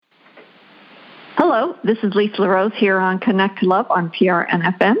Hello, this is Lisa LaRose here on Connect to Love on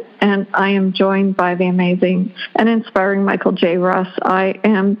PRNFM, and I am joined by the amazing and inspiring Michael J. Russ. I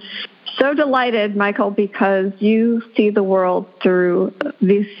am so delighted, Michael, because you see the world through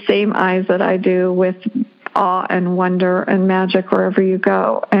these same eyes that I do, with awe and wonder and magic wherever you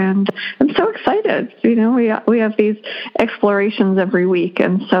go. And I'm so excited. You know, we have these explorations every week,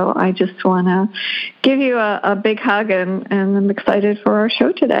 and so I just want to give you a big hug, and I'm excited for our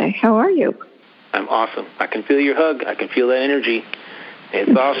show today. How are you? I'm awesome. I can feel your hug. I can feel that energy.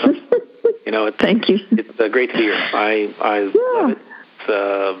 It's awesome. Thank you. It's great to hear. I love it.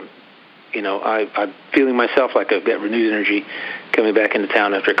 It's, I'm feeling myself like I've got renewed energy coming back into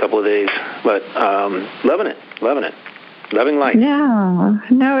town after a couple of days. But loving it. Loving life. Yeah.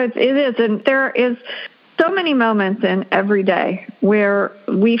 No, it is. And there is so many moments in every day where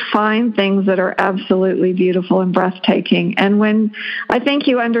we find things that are absolutely beautiful and breathtaking. And when I think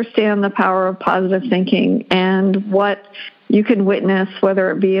you understand the power of positive thinking and what you can witness,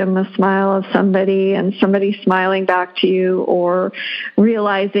 whether it be in the smile of somebody and somebody smiling back to you, or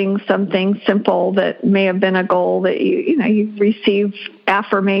realizing something simple that may have been a goal that you receive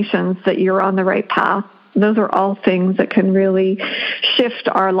affirmations that you're on the right path. Those are all things that can really shift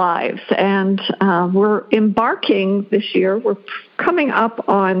our lives. And we're embarking this year. We're coming up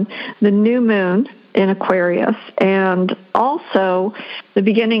on the new moon in Aquarius, and also the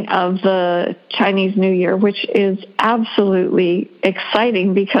beginning of the Chinese New Year, which is absolutely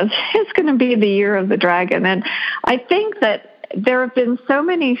exciting because it's going to be the year of the dragon. And I think that there have been so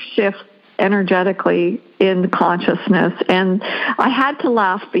many shifts energetically in consciousness. And I had to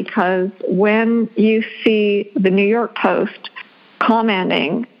laugh because when you see the New York Post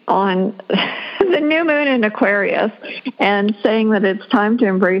commenting on the new moon in Aquarius and saying that it's time to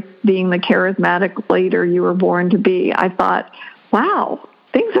embrace being the charismatic leader you were born to be, I thought, wow,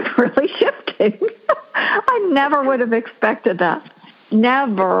 things are really shifting. I never would have expected that.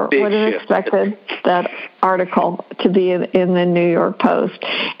 Never would have expected that article to be in the New York Post.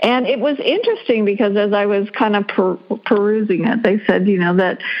 And it was interesting because as I was kind of perusing it, they said,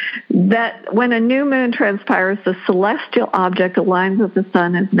 that when a new moon transpires, the celestial object aligns with the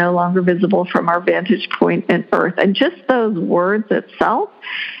sun is no longer visible from our vantage point in Earth. And just those words itself.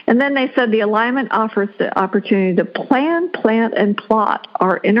 And then they said the alignment offers the opportunity to plan, plant, and plot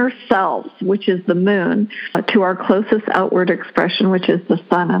our inner selves, which is the moon, to our closest outward expression, which is the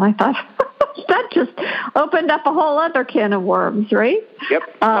sun. And I thought, that just opened up a whole other can of worms, right? Yep.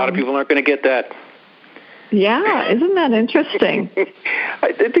 A lot of people aren't going to get that. Yeah, isn't that interesting?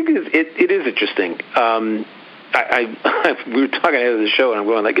 I think it is interesting. We were talking ahead of the show, and I'm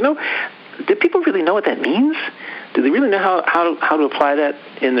going do people really know what that means? Do they really know how to apply that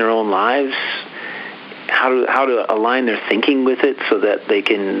in their own lives? How to align their thinking with it so that they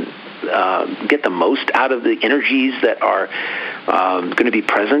can get the most out of the energies that are going to be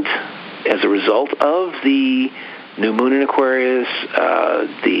present as a result of the new moon in Aquarius,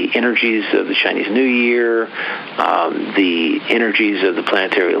 the energies of the Chinese New Year, the energies of the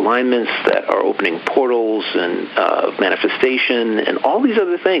planetary alignments that are opening portals and manifestation, and all these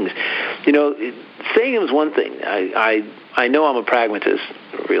other things. Saying it was one thing. I know I'm a pragmatist,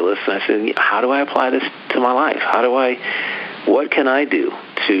 realist, and I said, how do I apply this to my life? What can I do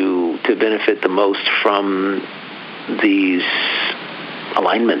to benefit the most from these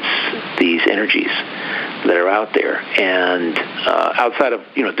alignments, these energies that are out there? And outside of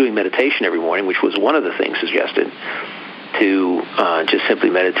doing meditation every morning, which was one of the things suggested, to just simply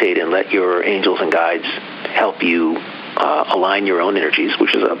meditate and let your angels and guides help you align your own energies,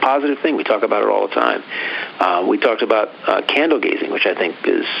 which is a positive thing. We talk about it all the time. We talked about candle gazing, which I think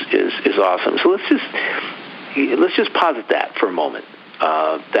is awesome. So let's just posit that for a moment.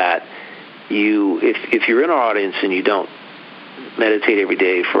 That if you're in our audience and you don't meditate every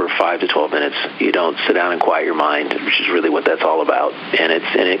day for 5 to 12 minutes, you don't sit down and quiet your mind, which is really what that's all about.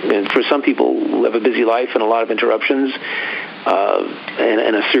 And for some people who have a busy life and a lot of interruptions,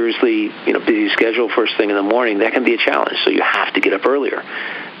 and a seriously busy schedule first thing in the morning, that can be a challenge. So you have to get up earlier,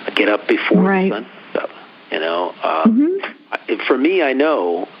 get up before the sun comes up. For me, I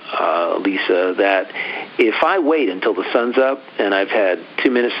know, Lisa, that if I wait until the sun's up and I've had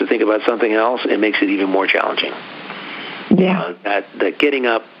 2 minutes to think about something else, it makes it even more challenging. Yeah. That getting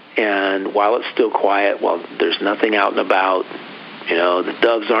up, and while it's still quiet, while there's nothing out and about, the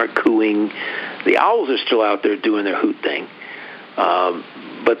doves aren't cooing, the owls are still out there doing their hoot thing,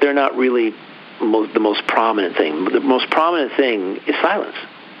 but they're not really the most prominent thing. The most prominent thing is silence.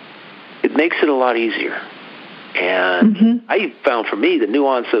 It makes it a lot easier. And I found for me the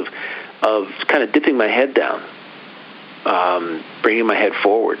nuance of kind of dipping my head down bringing my head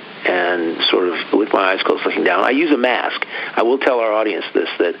forward and sort of with my eyes closed looking down. I use a mask. I will tell our audience this,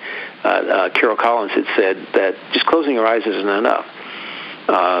 that Carol Collins had said that just closing your eyes isn't enough.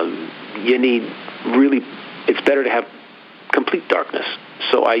 You need it's better to have complete darkness.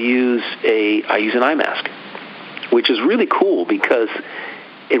 So I use an eye mask, which is really cool because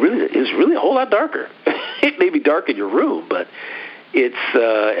it is really a whole lot darker. It may be dark in your room, but it's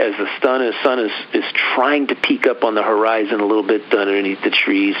as the sun is trying to peek up on the horizon a little bit underneath the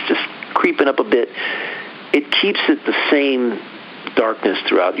trees, just creeping up a bit. It keeps it the same darkness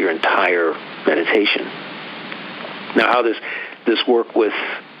throughout your entire meditation. Now, how does this work with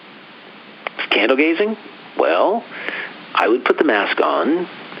candle gazing? Well, I would put the mask on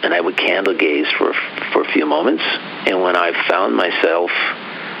and I would candle gaze for a few moments, and when I found myself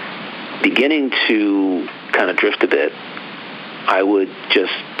beginning to kind of drift a bit, I would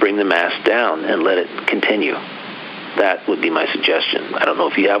just bring the mask down and let it continue. That would be my suggestion. I don't know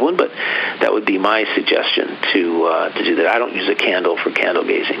if you have one, but that would be my suggestion to do that. I don't use a candle for candle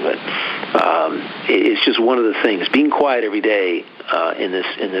gazing, but it's just one of the things. Being quiet every day in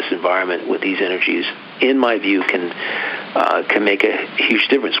this environment with these energies, in my view, can make a huge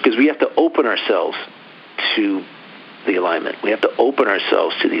difference, because we have to open ourselves to the alignment. We have to open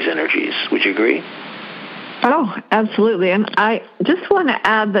ourselves to these energies. Would you agree? Oh, absolutely. And I just want to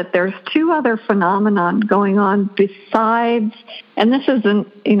add that there's two other phenomenon going on besides, and this isn't,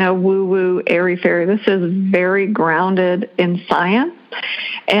 woo-woo, airy-fairy. This is very grounded in science.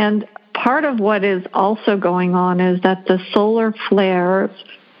 And part of what is also going on is that the solar flares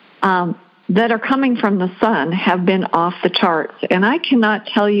that are coming from the sun have been off the charts. And I cannot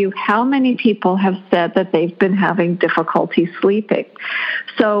tell you how many people have said that they've been having difficulty sleeping.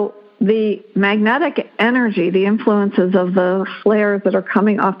 So the magnetic energy, the influences of the flares that are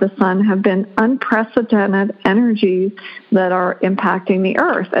coming off the sun have been unprecedented energies that are impacting the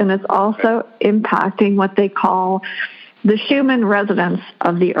earth. And it's also impacting what they call the Schumann resonance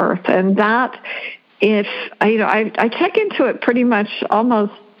of the earth. And that, I check into it pretty much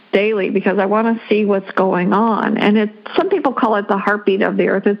almost daily because I want to see what's going on. And some people call it the heartbeat of the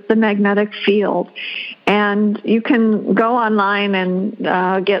earth. It's the magnetic field. And you can go online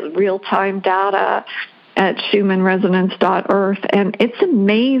and get real-time data at schumannresonance.earth, and it's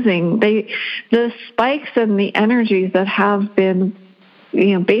amazing. The spikes and the energies that have been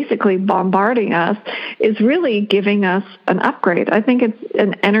basically bombarding us is really giving us an upgrade. I think it's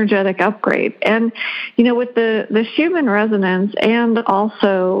an energetic upgrade. And, with the Schumann resonance and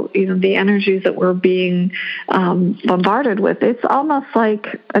also, the energies that we're being bombarded with, it's almost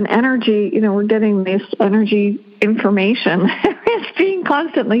like an energy, we're getting this energy information. It's being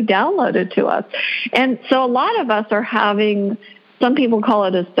constantly downloaded to us. And so a lot of us are having, some people call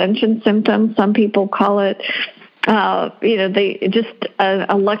it ascension symptoms, some people call it they just an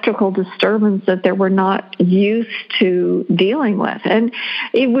electrical disturbance that they were not used to dealing with. And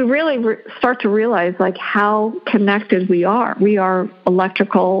we really start to realize how connected we are. We are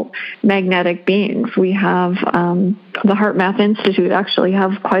electrical magnetic beings. We have the Heart Math Institute actually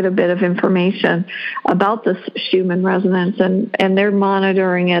have quite a bit of information about this Schumann resonance, and they're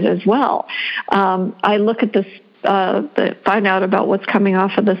monitoring it as well. I look at this find out about what's coming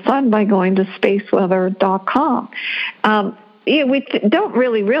off of the sun by going to spaceweather.com. We don't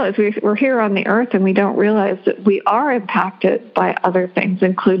really realize we're here on the earth, and we don't realize that we are impacted by other things,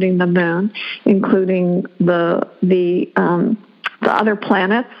 including the moon, including the other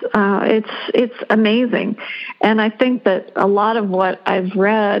planets. It's amazing. And I think that a lot of what I've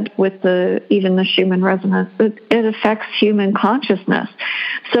read with even the Schumann resonance, it affects human consciousness.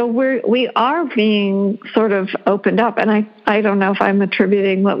 So we are being sort of opened up. And I don't know if I'm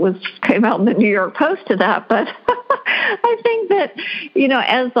attributing what came out in the New York Post to that, but I think that,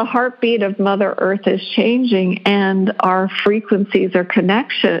 as the heartbeat of Mother Earth is changing and our frequencies are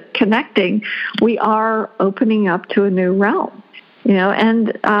connecting, we are opening up to a new realm. And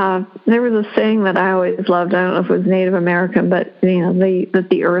there was a saying that I always loved. I don't know if it was Native American, but that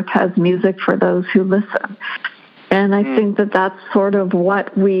the earth has music for those who listen. And I think that that's sort of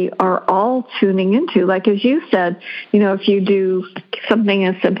what we are all tuning into. Like as you said, if you do something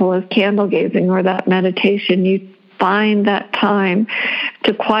as simple as candle gazing or that meditation, you find that time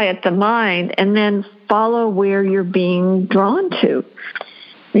to quiet the mind and then follow where you're being drawn to.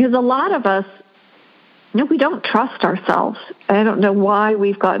 Because a lot of us, we don't trust ourselves. I don't know why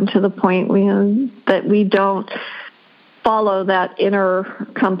we've gotten to the point that we don't follow that inner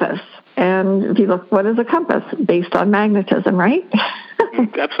compass. And if you look, what is a compass? Based on magnetism, right?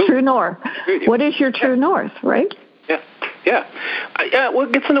 Absolutely. True north. What is your true north, right? Yeah.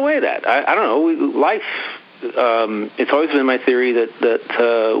 What gets in the way of that? I don't know. Life it's always been my theory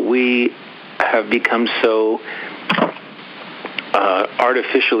that we have become so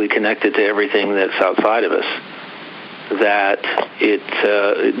artificially connected to everything that's outside of us that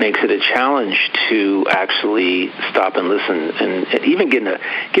it makes it a challenge to actually stop and listen and even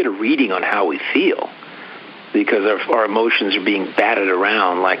get a reading on how we feel, because our emotions are being batted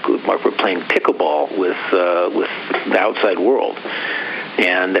around like we're playing pickleball with the outside world,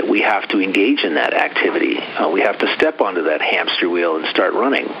 and that we have to engage in that activity. We have to step onto that hamster wheel and start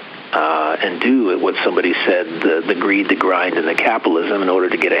running and do what somebody said, the greed, the grind, and the capitalism in order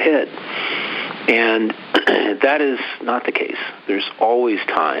to get ahead. And that is not the case. There's always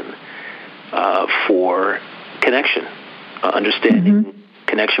time for connection, understanding,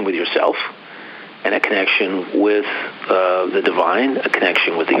 connection with yourself, and a connection with the divine, a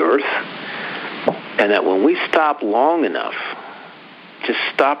connection with the earth. And that when we stop long enough, just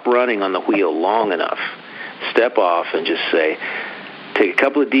stop running on the wheel long enough, step off and just say, take a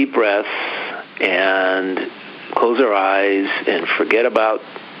couple of deep breaths and close our eyes and forget about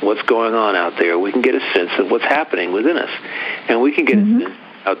what's going on out there, we can get a sense of what's happening within us. And we can get a sense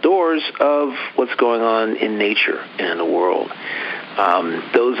outdoors of what's going on in nature and in the world.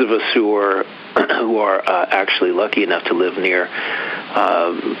 Those of us who are actually lucky enough to live near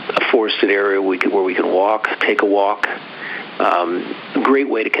a forested area where we can walk, take a walk, great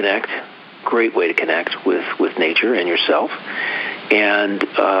way to connect with nature and yourself. And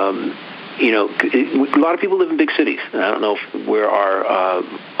a lot of people live in big cities, and I don't know where our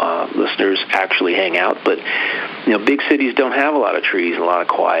listeners actually hang out, but big cities don't have a lot of trees and a lot of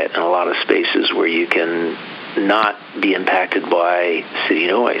quiet and a lot of spaces where you can not be impacted by city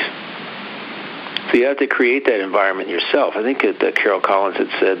noise. So you have to create that environment yourself. I think that Carol Collins had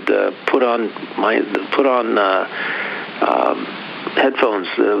said, put on headphones,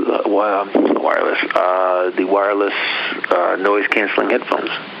 the wireless noise canceling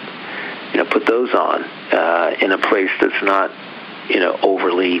headphones. Put those on in a place that's not,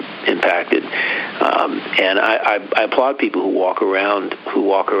 overly impacted. And I applaud people who walk around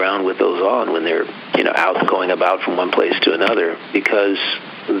with those on when they're, out going about from one place to another, because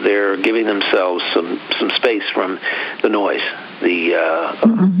they're giving themselves some space from the noise, the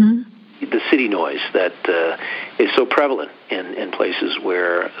city noise that is so prevalent in places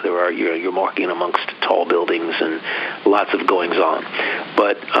where you're walking amongst tall buildings and lots of goings on.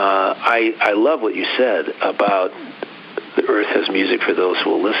 But I love what you said about the earth has music for those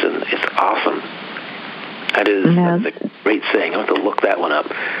who will listen. It's awesome. That's a great saying. I have to look that one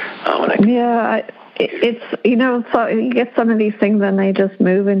up. It's so you get some of these things and they just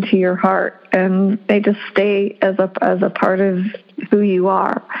move into your heart and they just stay as a part of who you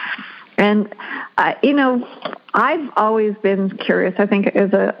are. And, I've always been curious. I think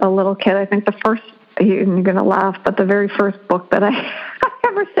as a little kid, I think the first, you're going to laugh, but the very first book that I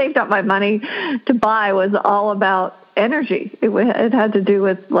ever saved up my money to buy was all about energy. It had to do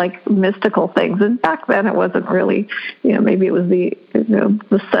with like mystical things. And back then it wasn't really, maybe it was the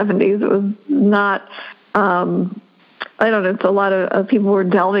 70s. It was not, I don't know, it's a lot of people were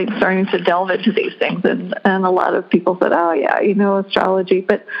starting to delve into these things, and a lot of people said, oh yeah, astrology.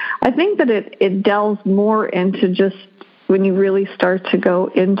 But I think that it delves more into just when you really start to go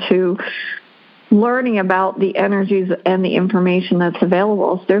into learning about the energies and the information that's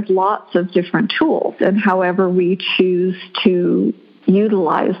available. There's lots of different tools, and however we choose to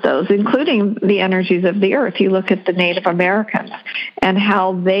utilize those, including the energies of the earth. You look at the Native Americans and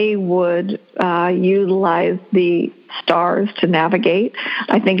how they would utilize the stars to navigate.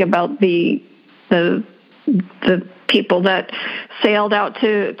 I think about the people that sailed out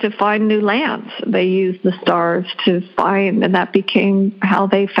to find new lands. They used the stars to find, and that became how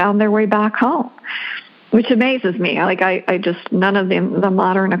they found their way back home, which amazes me. Like I just, none of the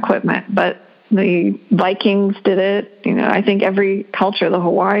modern equipment, but the Vikings did it. I think every culture, the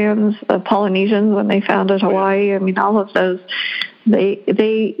Hawaiians, the Polynesians, when they founded Hawaii, all of those, they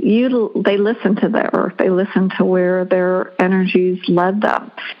listened to the earth. They listened to where their energies led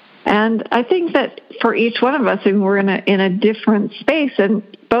them. And I think that for each one of us, and we're in a different space, and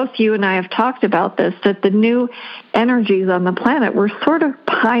both you and I have talked about this, that the new energies on the planet, we're sort of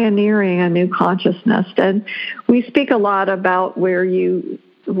pioneering a new consciousness. And we speak a lot about what you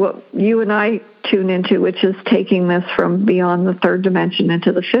and I tune into, which is taking this from beyond the third dimension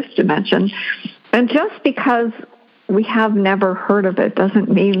into the fifth dimension. And just because we have never heard of it doesn't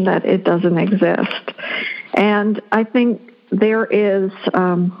mean that it doesn't exist. And I think there was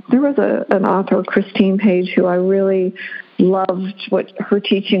an author, Christine Page, who I really loved what her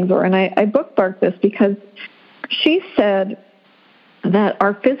teachings were. And I bookmarked this because she said that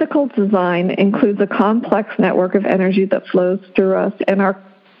our physical design includes a complex network of energy that flows through us, and our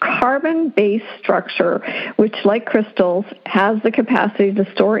carbon-based structure, which, like crystals, has the capacity to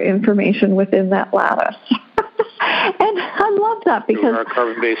store information within that lattice. And I love that because our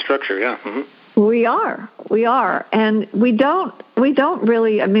carbon-based structure, yeah. Mm-hmm. We are, and we don't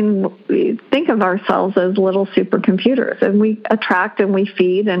really. I mean, we think of ourselves as little supercomputers, and we attract and we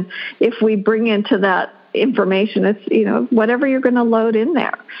feed, and if we bring into that information, it's whatever you're going to load in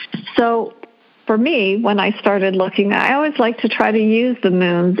there. So, for me, when I started looking, I always like to try to use the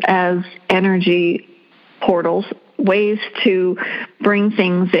moons as energy portals, ways to bring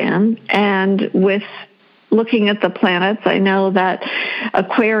things in, and with looking at the planets, I know that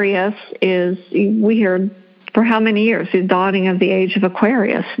Aquarius we hear for how many years, the dawning of the age of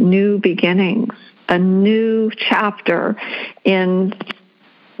Aquarius, new beginnings, a new chapter in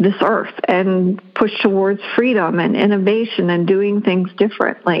this earth, and push towards freedom and innovation and doing things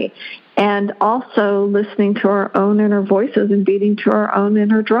differently. And also listening to our own inner voices and beating to our own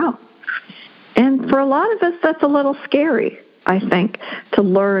inner drum. And for a lot of us, that's a little scary, I think, to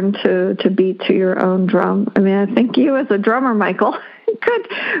learn to beat to your own drum. I mean, I think you as a drummer, Michael, could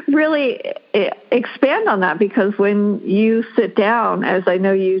really expand on that, because when you sit down, as I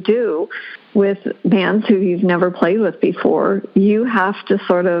know you do, with bands who you've never played with before, you have to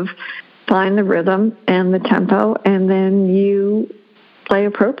sort of find the rhythm and the tempo, and then you play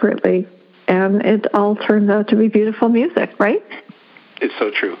appropriately. And it all turns out to be beautiful music, right? It's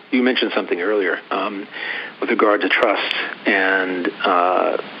so true. You mentioned something earlier with regard to trust, and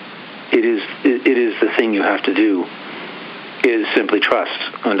it is the thing you have to do, is simply trust.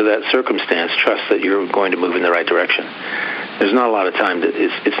 Under that circumstance, trust that you're going to move in the right direction. There's not a lot of time.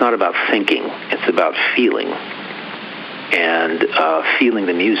 It's not about thinking. It's about feeling, and feeling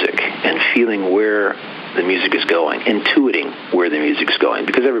the music, and feeling where the music is going, intuiting where the music's going,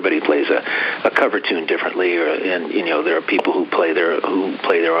 because everybody plays a cover tune differently, and there are people who play their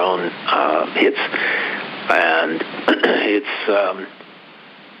own hits, and it's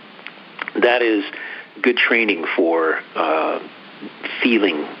that is good training for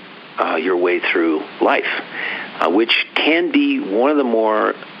feeling your way through life, which can be one of the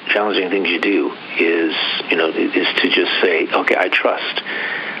more challenging things you do. Is to just say, okay, I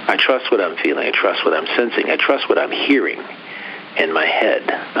trust what I'm feeling. I trust what I'm sensing. I trust what I'm hearing in my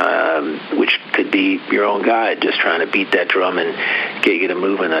head, which could be your own guide, just trying to beat that drum and get you to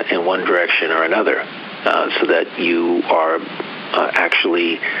move in one direction or another, so that you are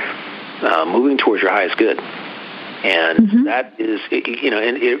actually moving towards your highest good. And that is,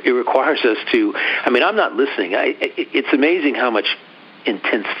 and it requires us to. I mean, I'm not listening. It's amazing how much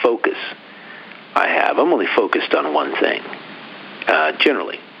intense focus I have. I'm only focused on one thing.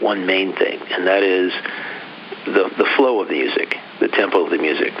 Generally, one main thing, and that is the flow of the music, the tempo of the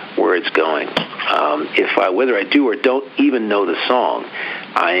music, where it's going. Whether I do or don't even know the song,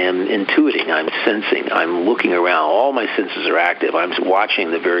 I am intuiting, I'm sensing, I'm looking around. All my senses are active. I'm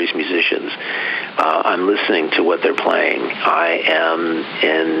watching the various musicians. I'm listening to what they're playing. I am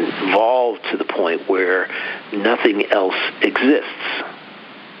involved to the point where nothing else exists,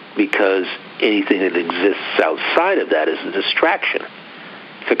 because anything that exists outside of that is a distraction.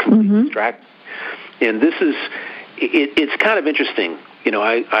 It's a complete distraction. And this is, it's kind of interesting.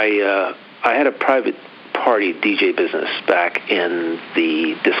 I had a private party DJ business back in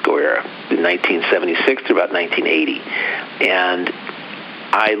the disco era, in 1976 to about 1980. And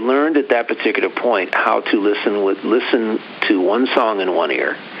I learned at that particular point how to listen to one song in one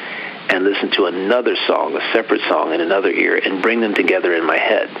ear and listen to another song, a separate song in another ear, and bring them together in my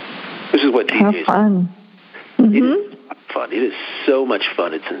head. This is what DJs do. Fun. It is fun. It is so much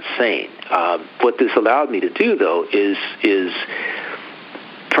fun. It's insane. What this allowed me to do, though, is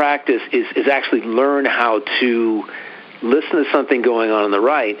practice, is actually learn how to listen to something going on the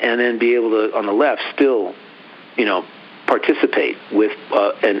right, and then be able to, on the left, still, participate with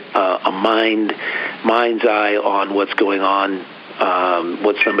a mind's eye on what's going on,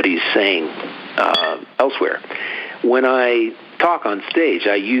 what somebody's saying elsewhere. When I talk on stage,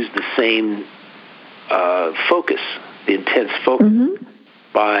 I use the same focus, the intense focus.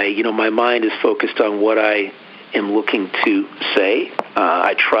 By, my mind is focused on what I am looking to say.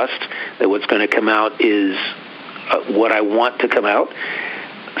 I trust that what's going to come out is what I want to come out.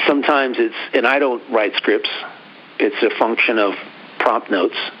 Sometimes and I don't write scripts. It's a function of prompt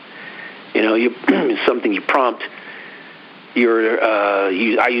notes. It's something you prompt.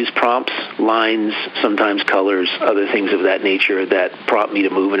 I use prompts, lines, sometimes colors, other things of that nature that prompt me to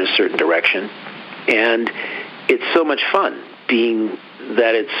move in a certain direction. And it's so much fun, being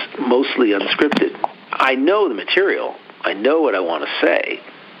that it's mostly unscripted. I know the material. I know what I want to say.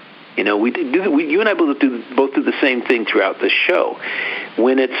 You know, you and I both do the same thing throughout the show.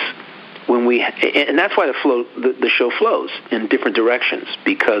 And that's why the show flows in different directions,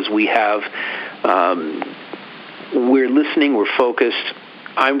 because we have, we're listening, we're focused.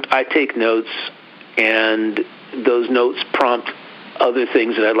 I take notes, and those notes prompt other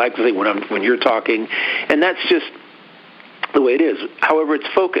things that I'd like to say when you're talking, and that's just the way it is. However, it's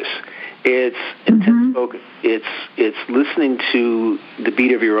focus. It's intense focus. It's listening to the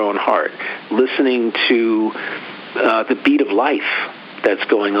beat of your own heart, listening to the beat of life that's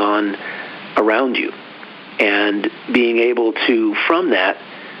going on around you, and being able to, from that,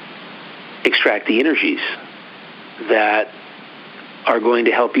 extract the energies that are going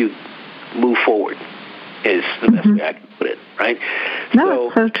to help you move forward, is the best way I can put it, right? No,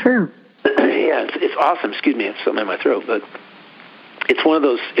 it's so true. Yeah, it's awesome. Excuse me, I have something in my throat, but it's one of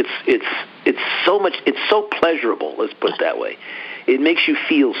those, it's so pleasurable, let's put it that way. It makes you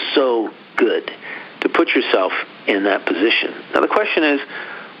feel so good to put yourself in that position. Now the question is,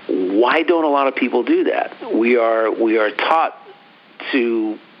 why don't a lot of people do that? We are taught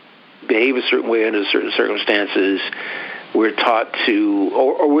to behave a certain way under certain circumstances. We're taught to,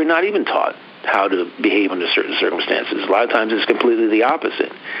 or we're not even taught how to behave under certain circumstances. A lot of times it's completely the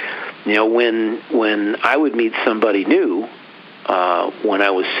opposite. You know, when I would meet somebody new, when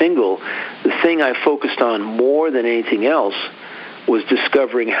I was single, the thing I focused on more than anything else was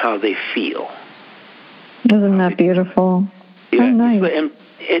discovering how they feel. Isn't that beautiful? Yeah, oh, nice. And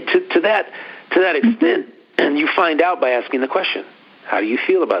to that extent, and you find out by asking the question, how do you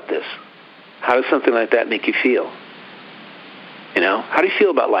feel about this? How does something like that make you feel? You know, how do you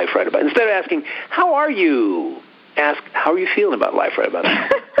feel about life right about? Instead of asking, how are you? Ask, how are you feeling about life right about now?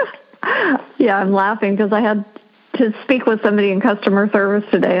 Yeah, I'm laughing because I had to speak with somebody in customer service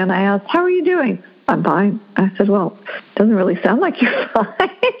today, and I asked, how are you doing? I'm fine. I said, well, it doesn't really sound like you're fine.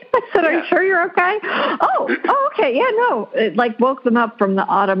 I said, are you sure you're okay? Oh, okay. Yeah, no. It like woke them up from the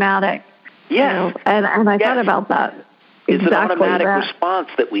automatic. Yeah. You know, and I thought about that. It's an automatic response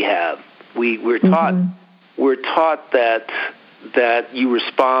that we have. We're taught that you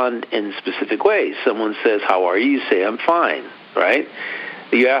respond in specific ways. Someone says, how are you? You say, I'm fine, right?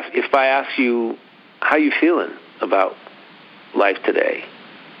 If I ask you, how are you feeling about life today?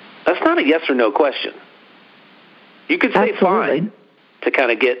 That's not a yes or no question. You could say fine to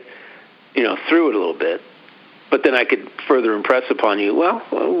kind of get, through it a little bit, but then I could further impress upon you, well,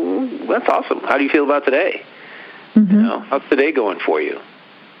 that's awesome. How do you feel about today? How's today going for you?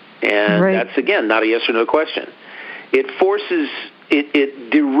 And that's, again, not a yes or no question. It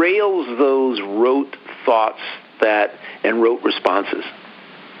it derails those rote thoughts and rote responses.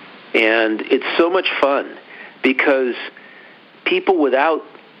 And it's so much fun because people, without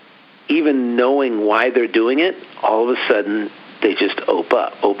even knowing why they're doing it, all of a sudden they just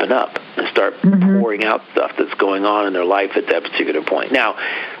open up and start pouring out stuff that's going on in their life at that particular point. Now,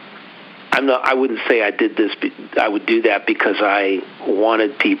 I wouldn't say I did this. I would do that because I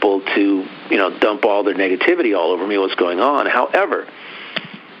wanted people to, dump all their negativity all over me, what's going on. However,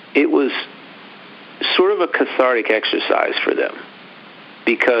 it was sort of a cathartic exercise for them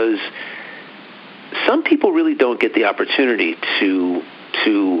because some people really don't get the opportunity to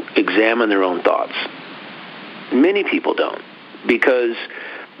examine their own thoughts. Many people don't because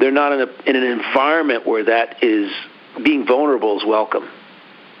they're not in an environment where that is being vulnerable is welcome.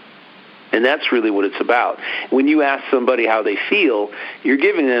 And that's really what it's about. When you ask somebody how they feel, you're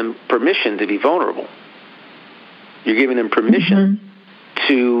giving them permission to be vulnerable. You're giving them permission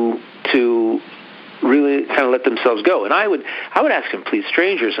to really kind of let themselves go. And I would ask complete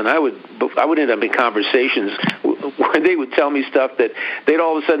strangers, and I would end up in conversations where they would tell me stuff that they'd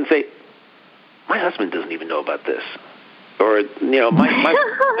all of a sudden say, my husband doesn't even know about this. Or, I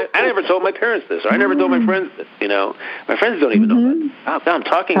never told my parents this, or I never told my friends this, My friends don't even know about this. I'm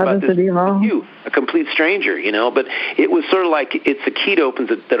talking about this with you, a complete stranger, But it was sort of like it's a key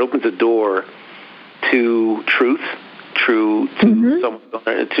that opens a door to truth,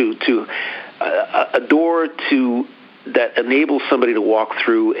 a door that enables somebody to walk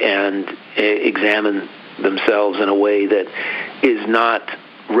through and examine themselves in a way that is not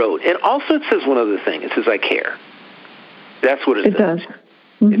rote. And also it says one other thing. It says, I care. That's what it does.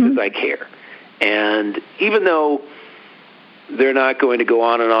 It says, I care. And even though they're not going to go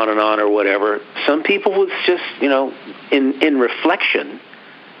on and on and on or whatever, some people would just, in reflection,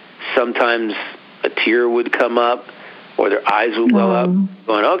 sometimes a tear would come up or their eyes would well up,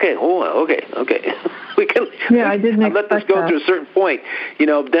 going, okay. we can. Yeah, I didn't let this go to a certain point.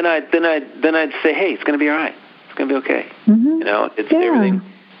 Then I'd say, hey, it's going to be all right. It's going to be okay. It's everything.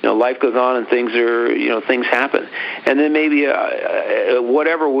 life goes on and things happen. And then maybe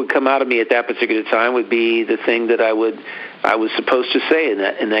whatever would come out of me at that particular time would be the thing that I was supposed to say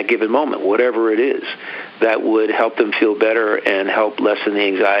in that given moment, whatever it is that would help them feel better and help lessen the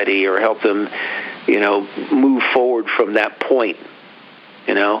anxiety or help them, move forward from that point,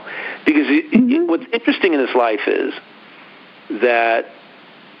 because what's interesting in this life is that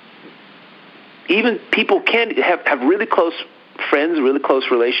even people can have really close friends, really close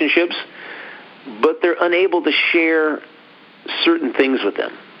relationships, but they're unable to share certain things with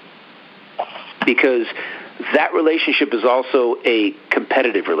them because that relationship is also a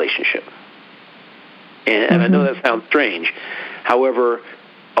competitive relationship. And I know that sounds strange. However,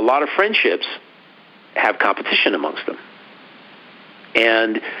 a lot of friendships have competition amongst them.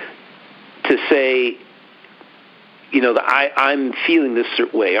 And to say, I'm feeling this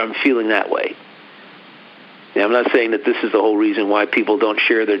certain way, I'm feeling that way. And I'm not saying that this is the whole reason why people don't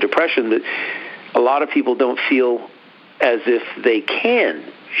share their depression, but a lot of people don't feel as if they can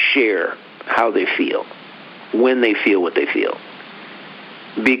share how they feel, when they feel what they feel,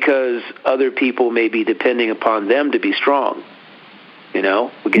 because other people may be depending upon them to be strong. We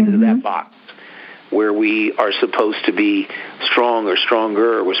get into that box where we are supposed to be strong or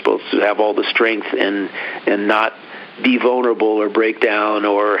stronger. We're supposed to have all the strength and not be vulnerable or break down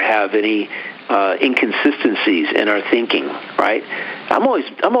or have any inconsistencies in our thinking, right? I'm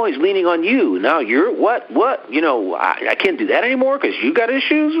always leaning on you. Now you're what? I can't do that anymore because you got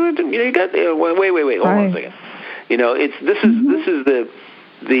issues with you got wait. Hold on a second. This is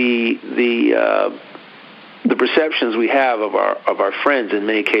the perceptions we have of our friends in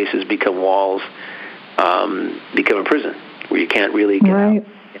many cases become walls, become a prison where you can't really get out,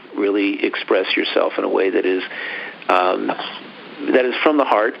 really express yourself in a way that is from the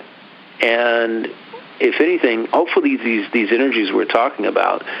heart. And if anything, hopefully these energies we're talking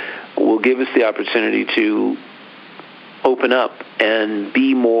about will give us the opportunity to open up and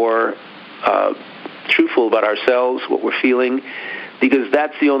be more truthful about ourselves, what we're feeling, because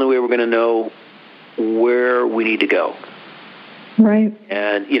that's the only way we're going to know where we need to go. Right.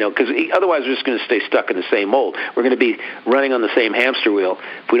 And, because otherwise we're just going to stay stuck in the same mold. We're going to be running on the same hamster wheel.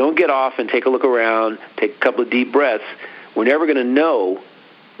 If we don't get off and take a look around, take a couple of deep breaths, we're never going to know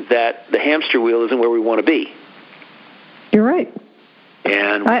that the hamster wheel isn't where we want to be. You're right.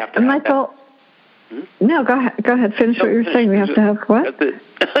 And we have to Michael, no, go ahead. Finish what you're saying. We have to have what?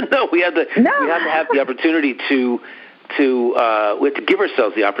 No, we have to have the opportunity we have to give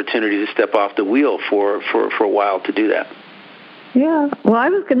ourselves the opportunity to step off the wheel for a while to do that. Yeah. Well, I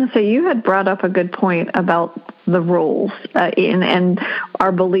was going to say you had brought up a good point about the rules and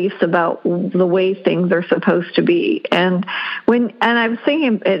our beliefs about the way things are supposed to be. And I was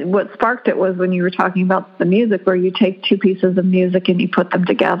thinking what sparked it was when you were talking about the music, where you take two pieces of music and you put them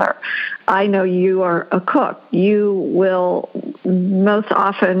together. I know you are a cook. You will most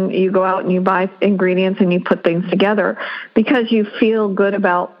often you go out and you buy ingredients and you put things together because you feel good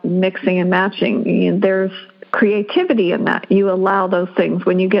about mixing and matching. There's creativity in that. You allow those things.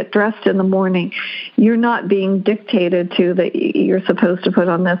 When you get dressed in the morning, you're not being dictated to that you're supposed to put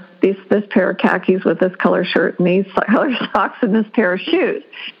on this pair of khakis with this color shirt and these color socks and this pair of shoes.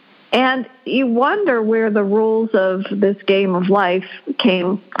 And you wonder where the rules of this game of life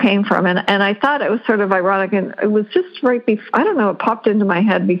came from. And I thought it was sort of ironic, and it was just right before, I don't know, it popped into my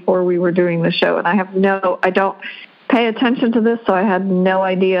head before we were doing the show, and I don't pay attention to this, so I had no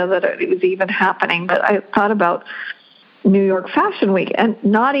idea that it was even happening. But I thought about New York Fashion Week and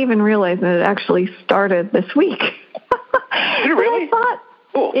not even realizing that it actually started this week. Did it really? I thought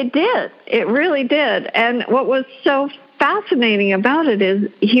cool. It did. It really did. And what was so fascinating about it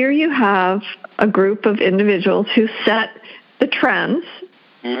is here you have a group of individuals who set the trends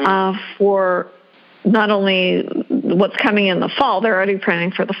for not only what's coming in the fall, they're already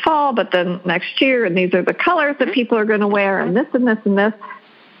planning for the fall, but then next year, and these are the colors that people are going to wear, and this and this and this.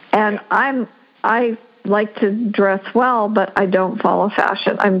 And I like to dress well, but I don't follow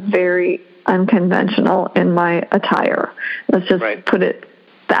fashion. I'm very unconventional in my attire. Let's just put it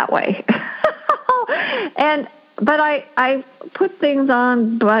that way. But I put things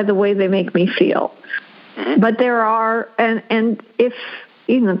on by the way they make me feel. But there are, and if,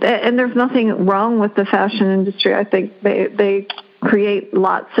 and there's nothing wrong with the fashion industry. I think they create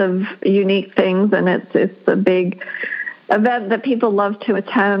lots of unique things, and it's a big event that people love to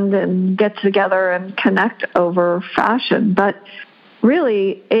attend and get together and connect over fashion. But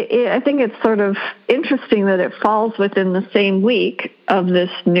really, I think it's sort of interesting that it falls within the same week of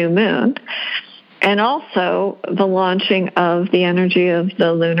this new moon, and also the launching of the energy of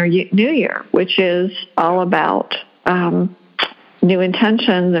the Lunar New Year, which is all about new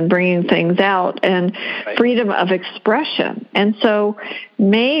intentions and bringing things out, and freedom of expression. And so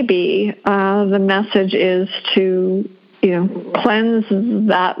maybe the message is to, cleanse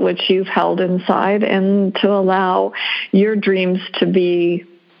that which you've held inside and to allow your dreams to be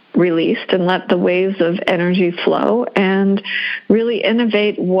released and let the waves of energy flow and really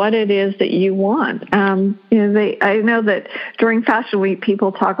innovate what it is that you want. I know that during Fashion Week,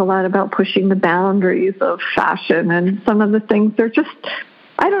 people talk a lot about pushing the boundaries of fashion, and some of the things they're just,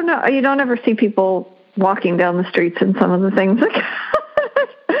 I don't know, you don't ever see people walking down the streets in some of the things that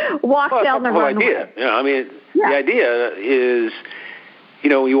walk down the runway. The idea is,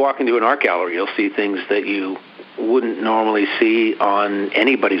 when you walk into an art gallery, you'll see things that you wouldn't normally see on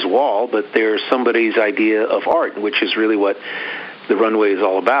anybody's wall, but they're somebody's idea of art, which is really what the runway is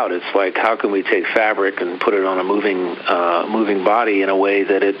all about. It's like, how can we take fabric and put it on a moving body in a way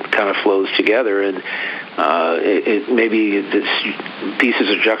that it kind of flows together, and it maybe pieces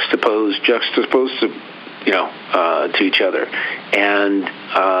are juxtaposed to each other, and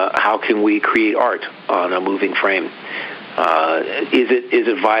how can we create art on a moving frame? Is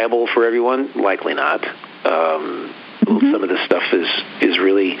it viable for everyone? Likely not. Some of this stuff is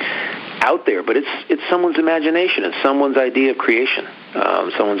really out there, but it's someone's imagination. It's someone's idea of creation,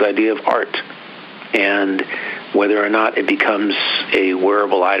 someone's idea of art, and whether or not it becomes a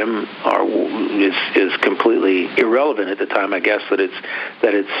wearable item or is completely irrelevant at the time. I guess that it's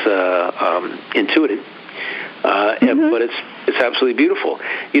intuitive, but it's absolutely beautiful.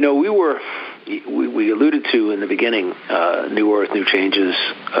 We alluded to in the beginning, New Earth, New Changes.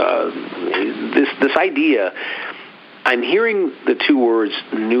 This idea, I'm hearing the two words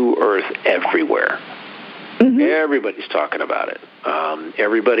New Earth everywhere. Mm-hmm. Everybody's talking about it.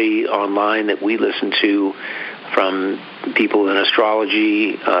 Everybody online that we listen to, from people in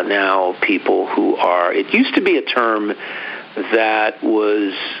astrology, now people who are, it used to be a term that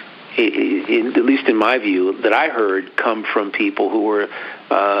was, at least in my view, that I heard come from people who were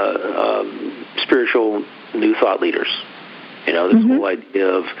spiritual New Thought leaders. This whole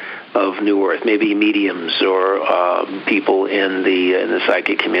idea of New Earth, maybe mediums or people in the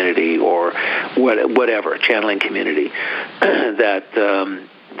psychic community or whatever, channeling community, that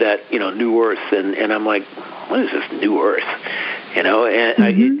New Earth, and I'm like, what is this New Earth? And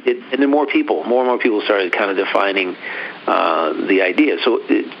then more and more people started kind of defining the idea. So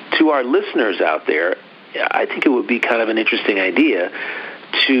to our listeners out there, I think it would be kind of an interesting idea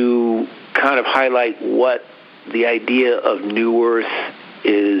to kind of highlight what the idea of New Earth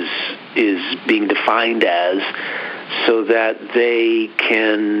is being defined as, so that they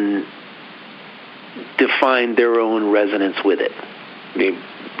can define their own resonance with it. You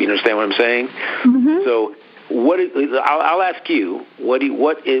understand what I'm saying? Mm-hmm. So I'll ask you, what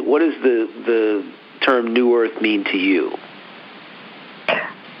does the term New Earth mean to you?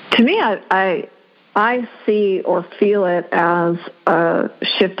 To me, I see or feel it as a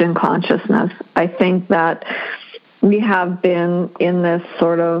shift in consciousness. I think that we have been in this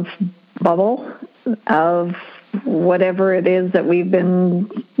sort of bubble of whatever it is that we've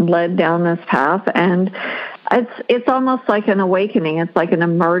been led down this path, and it's almost like an awakening. It's like an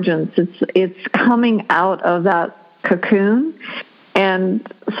emergence. It's coming out of that cocoon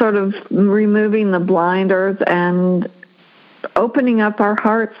and sort of removing the blinders and opening up our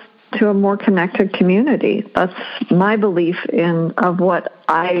hearts to a more connected community. That's my belief of what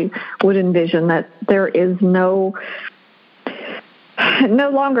I would envision, that there is no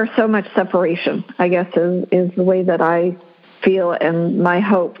longer so much separation, I guess, is the way that I feel, and my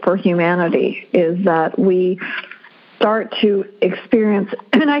hope for humanity is that we start to experience,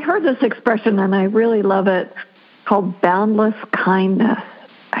 and I heard this expression and I really love it, called boundless kindness.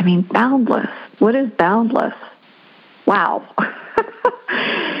 I mean, boundless. What is boundless? Wow.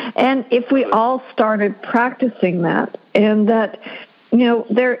 And if we all started practicing that, and that,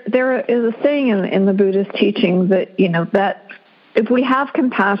 there is a saying in the Buddhist teachings that, that if we have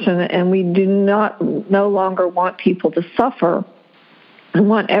compassion and we do no longer want people to suffer and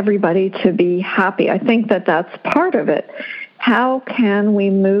want everybody to be happy, I think that that's part of it. How can we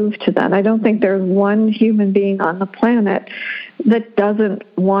move to that? I don't think there's one human being on the planet that doesn't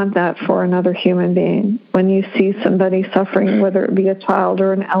want that for another human being. When you see somebody suffering, whether it be a child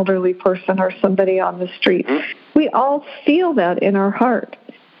or an elderly person or somebody on the street, we all feel that in our heart.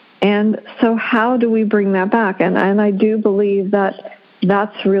 And so how do we bring that back? And I do believe that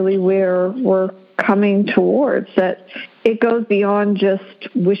that's really where we're coming towards, that it goes beyond just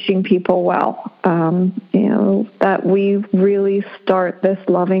wishing people well, that we really start this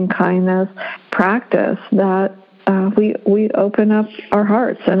loving kindness practice, that we open up our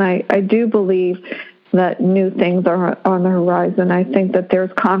hearts. And I do believe that new things are on the horizon. I think that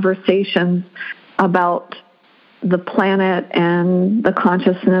there's conversations about the planet and the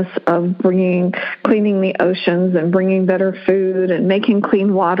consciousness of cleaning the oceans and bringing better food and making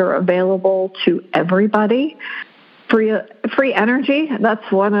clean water available to everybody. Free energy,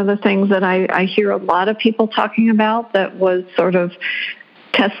 that's one of the things that I hear a lot of people talking about that was sort of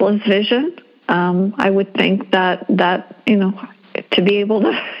Tesla's vision. I would think that to be able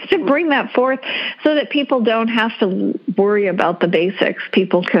to bring that forth so that people don't have to worry about the basics.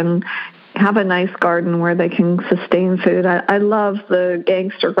 People can have a nice garden where they can sustain food. I love the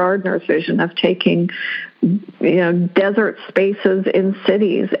gangster gardener's vision of taking, desert spaces in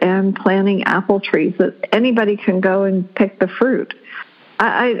cities and planting apple trees that anybody can go and pick the fruit.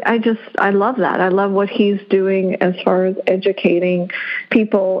 I love that. I love what he's doing as far as educating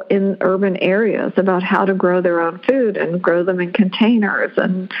people in urban areas about how to grow their own food and grow them in containers.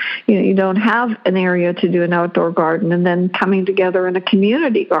 And, you don't have an area to do an outdoor garden, and then coming together in a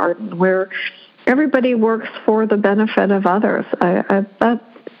community garden where everybody works for the benefit of others. That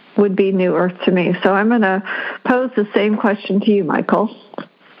would be New Earth to me. So I'm going to pose the same question to you, Michael.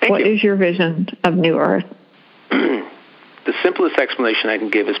 What is your vision of New Earth? The simplest explanation I can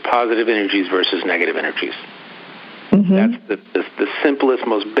give is positive energies versus negative energies. Mm-hmm. That's the simplest,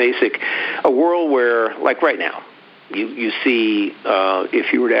 most basic. A world where, like right now, you see,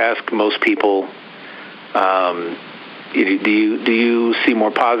 if you were to ask most people, do you see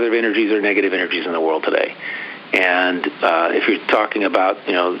more positive energies or negative energies in the world today? And if you're talking about,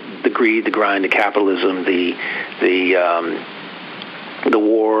 the greed, the grind, the capitalism, the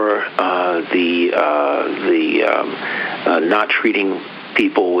war, not treating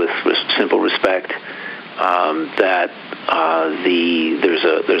people with simple respect, there's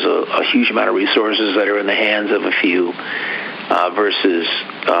a huge amount of resources that are in the hands of a few versus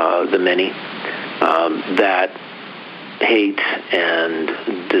the many, that hate and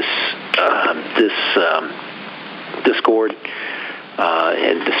discord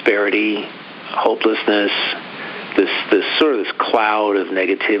and disparity, hopelessness, this sort of this cloud of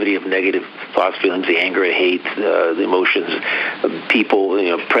negativity, of negative thoughts, feelings, the anger, hate, the emotions, people,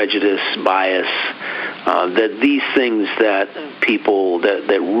 prejudice, bias, that these things that people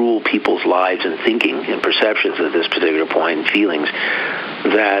that rule people's lives and thinking and perceptions at this particular point and feelings,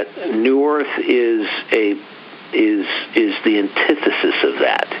 that New Earth is the antithesis of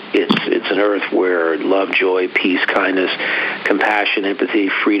that. It's an earth where love, joy, peace, kindness, compassion, empathy,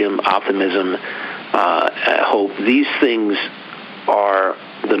 freedom, optimism, hope, these things are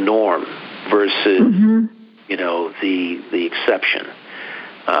the norm versus the exception.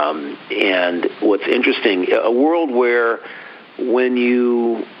 And what's interesting, a world where when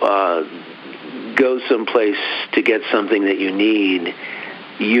you go someplace to get something that you need,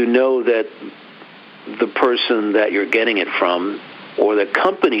 you know that the person that you're getting it from or the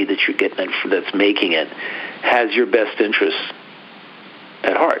company that you're getting it from, that's making it, has your best interests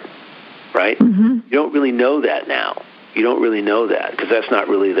at heart, right? Mm-hmm. You don't really know that now. You don't really know that because that's not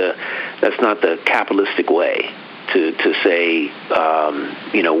the capitalistic way to say,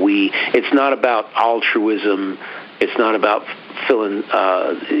 it's not about altruism. It's not about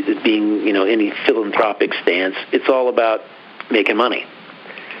being, any philanthropic stance. It's all about making money.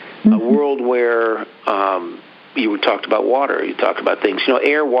 Mm-hmm. A world where you talked about water, you talked about things,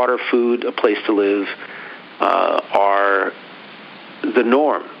 air, water, food, a place to live are the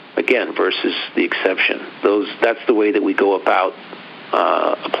norm, again, versus the exception. That's the way that we go about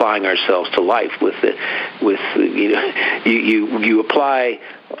applying ourselves to life. You apply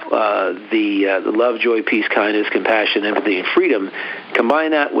the love, joy, peace, kindness, compassion, empathy, and freedom. Combine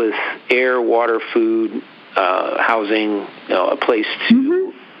that with air, water, food, housing, a place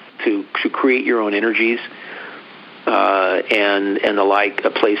to create your own energies, and the like, a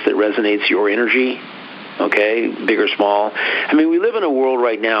place that resonates your energy. Okay, big or small. I mean, we live in a world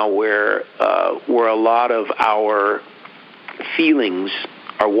right now where a lot of our feelings,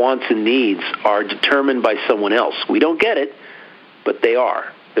 our wants and needs are determined by someone else. We don't get it, but they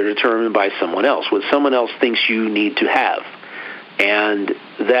are. They're determined by someone else, what someone else thinks you need to have. And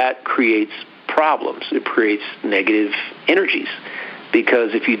that creates problems. It creates negative energies.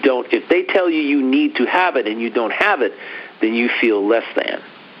 Because if they tell you need to have it and you don't have it, then you feel less than.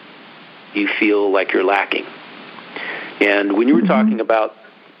 You feel like you're lacking. And when you were talking about,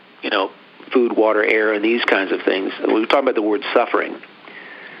 food, water, air, and these kinds of things, we were talking about the word suffering.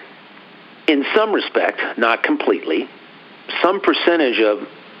 In some respect, not completely, some percentage of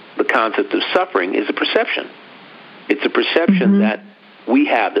the concept of suffering is a perception. It's a perception that we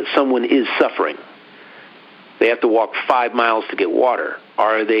have that someone is suffering. they have to walk 5 miles to get water.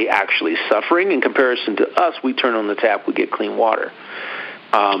 Are they actually suffering? In comparison to us, we turn on the tap, we get clean water.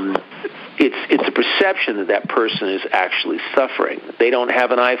 It's a perception that that person is actually suffering. They don't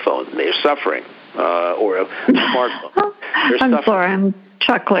have an iPhone. They're suffering. Or a smartphone. I'm sorry, I'm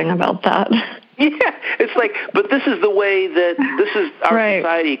chuckling about that. Yeah, it's like, but this is the way that our right.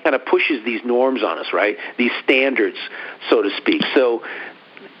 society kind of pushes these norms on us, right? These standards, so to speak. So,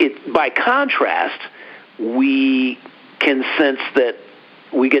 by contrast, we get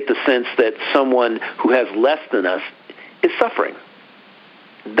the sense that someone who has less than us is suffering.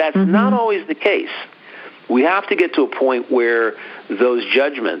 That's not always the case. We have to get to a point where those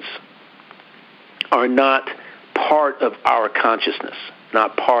judgments are not part of our consciousness,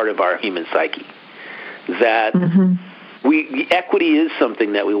 not part of our human psyche. That equity is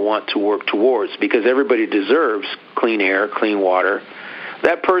something that we want to work towards, because everybody deserves clean air, clean water.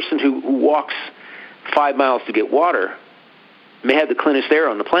 That person who walks 5 miles to get water may have the cleanest air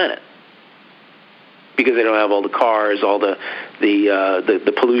on the planet, because they don't have all the cars, all the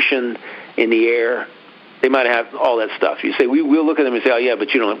pollution in the air. They might have all that stuff. You say, we'll look at them and say, oh, yeah,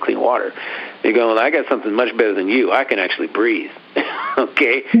 but you don't have clean water. They go, well, I got something much better than you. I can actually breathe.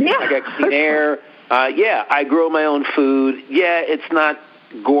 Okay? Yeah. I got clean air. I grow my own food. Yeah, it's not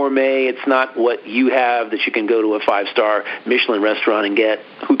gourmet. It's not what you have that you can go to a 5-star Michelin restaurant and get.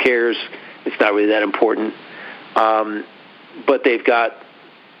 Who cares? It's not really that important. But they've got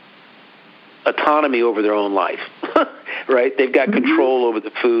autonomy over their own life, right? They've got control over the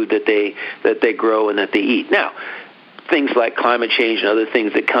food that they grow and that they eat. Now, things like climate change and other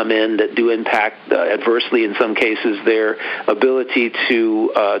things that come in that do impact adversely in some cases their ability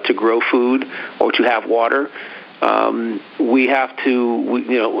to grow food or to have water. We have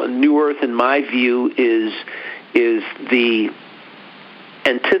to, New Earth, in my view, is the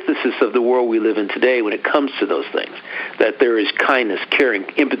antithesis of the world we live in today when it comes to those things. That there is kindness, caring,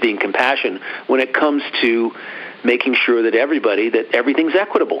 empathy, and compassion when it comes to making sure that everything's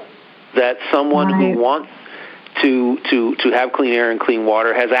equitable. That someone who wants to have clean air and clean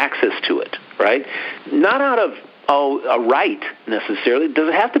water has access to it, right? Not out of a right necessarily. It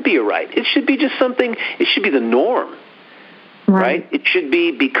doesn't have to be a right. It should be just something. It should be the norm. Right? It should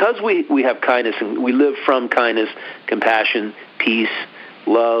be, because we have kindness and we live from kindness, compassion, peace,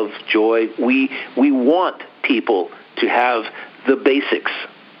 love, joy. We want people to have the basics,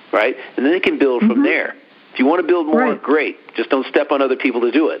 right? And then they can build from there. If you want to build more, great. Just don't step on other people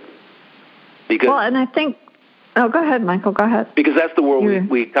to do it. And I think, go ahead, Michael, go ahead. Because that's the world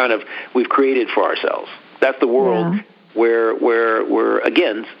we've created for ourselves. That's the world where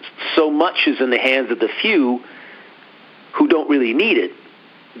again, so much is in the hands of the few who don't really need it,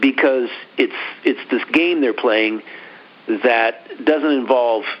 because it's this game they're playing that doesn't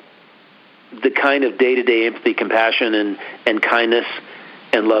involve the kind of day-to-day empathy, compassion, and kindness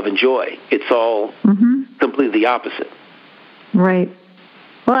and love and joy. It's all completely the opposite. Right.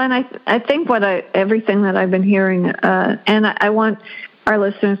 Well, and I think everything that I've been hearing, and I want our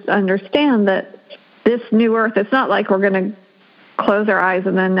listeners to understand that this new earth, it's not like we're going to close our eyes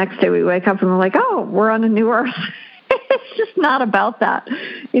and then next day we wake up and we're like, oh, we're on a new earth. It's just not about that.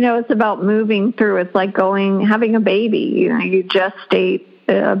 It's about moving through. It's like having a baby. You gestate,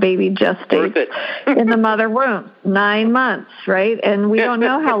 a baby gestates in the mother womb, 9 months, right? And we don't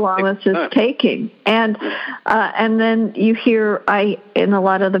know how long this is taking. And then you hear, in a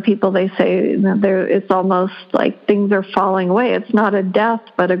lot of the people, they say it's almost like things are falling away. It's not a death,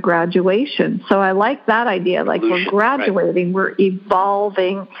 but a graduation. So I like that idea. Like we're graduating, we're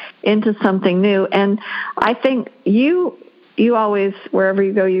evolving into something new. And I think you always, wherever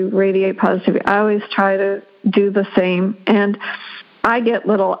you go, you radiate positivity. I always try to do the same. And I get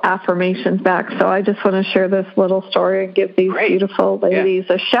little affirmations back, so I just want to share this little story and give these beautiful ladies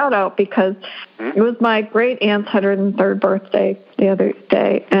a shout-out, because it was my great-aunt's 103rd birthday the other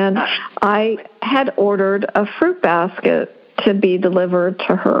day, and I had ordered a fruit basket to be delivered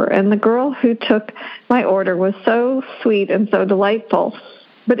to her, and the girl who took my order was so sweet and so delightful,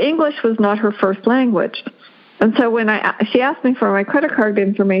 but English was not her first language. And so when she asked me for my credit card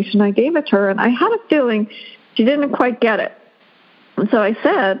information, I gave it to her, and I had a feeling she didn't quite get it. So I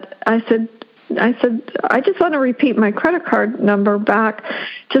said, I just want to repeat my credit card number back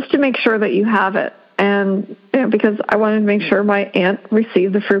just to make sure that you have it. And because I wanted to make sure my aunt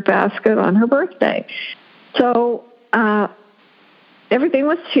received the fruit basket on her birthday. So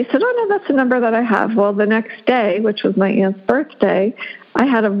she said, oh, no, that's the number that I have. Well, the next day, which was my aunt's birthday, I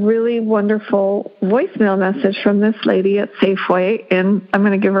had a really wonderful voicemail message from this lady at Safeway, and I'm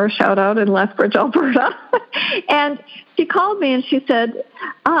going to give her a shout out in Lethbridge, Alberta. And she called me and she said,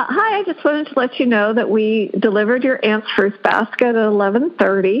 hi, I just wanted to let you know that we delivered your aunt's fruit basket at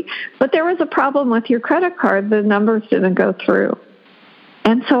 11:30, but there was a problem with your credit card. The numbers didn't go through.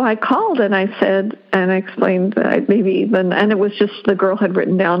 And so I called and I said, and I explained that and it was just the girl had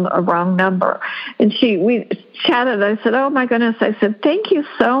written down a wrong number. And we chatted. I said, oh my goodness. I said, thank you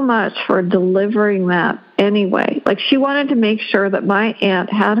so much for delivering that anyway. Like, she wanted to make sure that my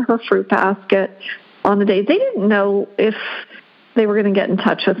aunt had her fruit basket on the day. They didn't know if they were going to get in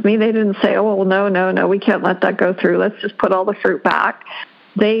touch with me. They didn't say, oh, well, no, we can't let that go through. Let's just put all the fruit back.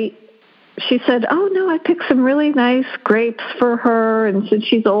 She said, oh, no, I picked some really nice grapes for her, and since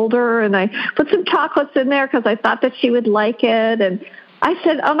she's older, and I put some chocolates in there because I thought that she would like it. And I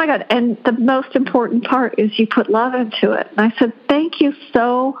said, oh, my God, and the most important part is you put love into it. And I said, thank you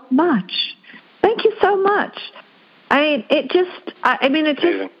so much. Thank you so much. I mean, it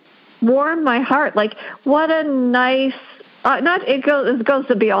just warmed my heart. Like, what a nice, it goes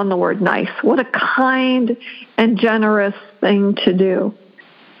to beyond the word nice. What a kind and generous thing to do.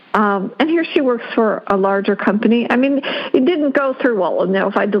 And here she works for a larger company. I mean, it didn't go through well. No,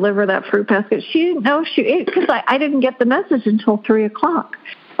 if I deliver that fruit basket, she didn't know because I didn't get the message until 3:00.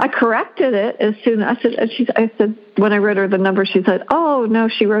 I corrected it as soon as I said when I read her the number, she said, "Oh no,"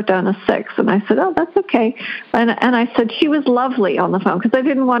 she wrote down a 6, and I said, "Oh, that's okay." And I said she was lovely on the phone because I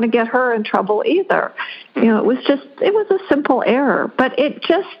didn't want to get her in trouble either. You know, it was a simple error, but it's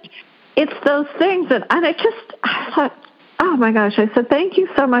those things that, and I thought, oh my gosh, I said, thank you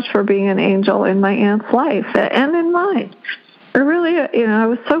so much for being an angel in my aunt's life and in mine. I really, I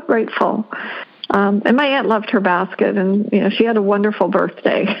was so grateful. And my aunt loved her basket, and, she had a wonderful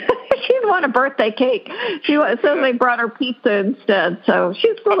birthday. She didn't want a birthday cake. So they brought her pizza instead. So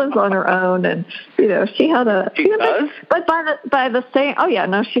she still lives on her own, and, she had a... She does? But by the same... Oh, yeah,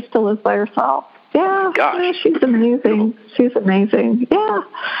 no, she still lives by herself. Yeah, she's amazing. She's amazing. Yeah.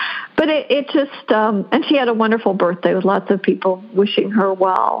 But it just, and she had a wonderful birthday with lots of people wishing her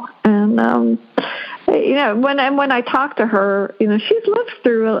well. And, when I talked to her, she's lived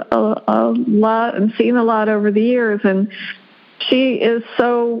through a lot and seen a lot over the years. And she is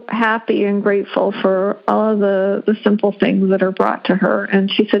so happy and grateful for all of the simple things that are brought to her. And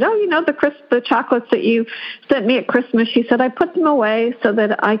she said, oh, the chocolates that you sent me at Christmas, she said, I put them away so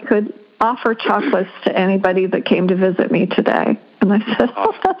that I could offer chocolates to anybody that came to visit me today. And I said,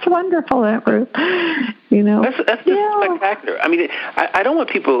 oh, that's wonderful, Aunt Ruth. That's spectacular. I mean, I don't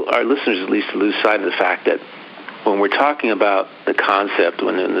want our listeners at least, to lose sight of the fact that when we're talking about the concept,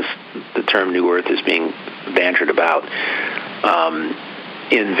 when the term New Earth is being bantered about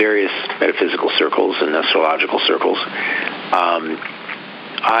in various metaphysical circles and astrological circles,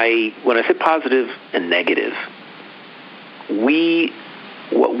 when I say positive and negative,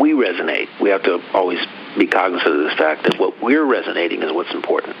 what we resonate, we have to always be cognizant of this fact that what we're resonating is what's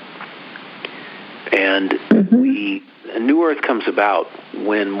important. And New Earth comes about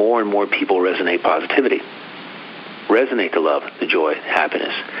when more and more people resonate positivity, resonate the love, the joy,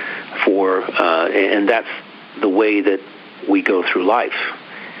 happiness, and that's the way that we go through life,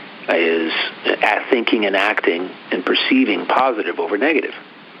 is thinking and acting and perceiving positive over negative.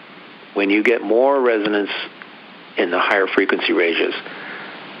 When you get more resonance in the higher frequency ranges,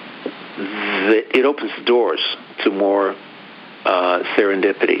 it opens the doors to more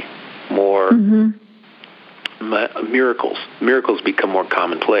serendipity, more miracles. Miracles become more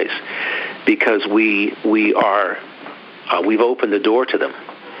commonplace because we've opened the door to them.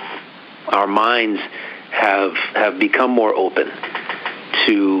 Our minds have become more open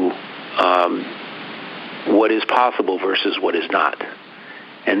to what is possible versus what is not.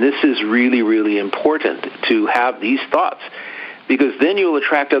 And this is really, really important to have these thoughts, because then you'll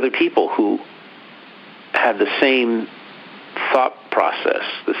attract other people who have the same thought process,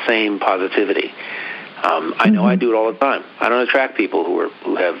 the same positivity. I know I do it all the time. I don't attract people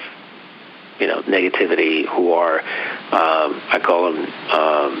who have negativity, who are I call them,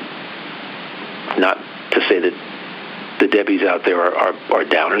 not to say that the Debbies out there are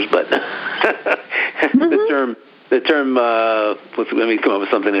downers, but the term let me come up with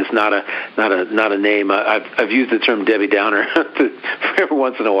something that's not a name. I've used the term Debbie Downer every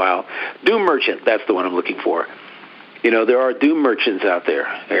once in a while. Doom merchant, that's the one I'm looking for. There are doom merchants out there.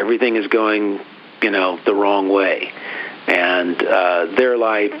 Everything is going, the wrong way. And their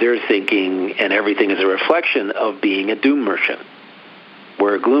life, their thinking, and everything is a reflection of being a doom merchant,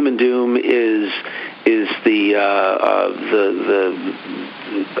 where gloom and doom is the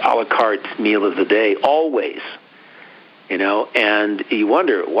a la carte meal of the day, always. and you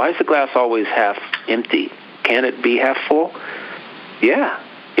wonder, why is the glass always half empty? Can it be half full? Yeah,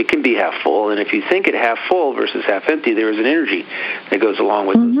 it can be half full, and if you think it half full versus half empty, there is an energy that goes along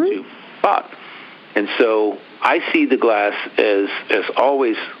with those two thoughts. And so I see the glass as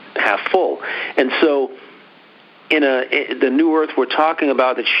always half full. And so in the new earth we're talking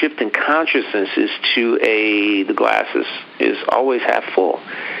about, that shift in consciousness is to the glass is always half full.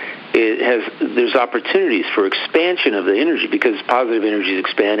 There's opportunities for expansion of the energy, because positive energies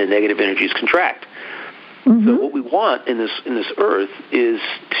expand and negative energies contract. So what we want in this earth is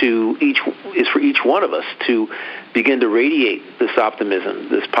for each one of us to begin to radiate this optimism,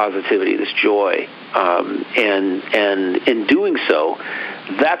 this positivity, this joy, and in doing so,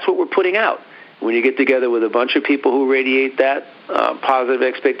 that's what we're putting out. When you get together with a bunch of people who radiate that positive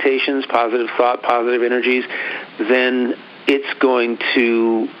expectations, positive thought, positive energies, then it's going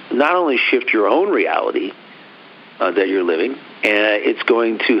to not only shift your own reality that you're living, and it's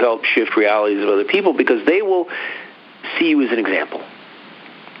going to help shift realities of other people, because they will see you as an example.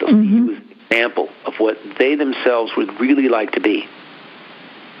 They'll see you as an example of what they themselves would really like to be.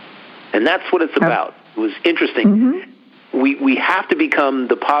 And that's what it's about. It was interesting. We have to become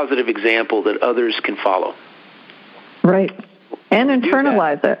the positive example that others can follow. Right. And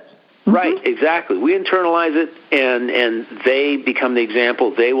internalize it. Right, exactly. We internalize it, and they become the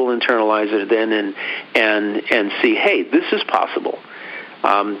example. They will internalize it then and see, hey, this is possible.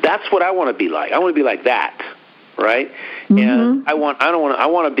 That's what I want to be like. I want to be like that, right? And I want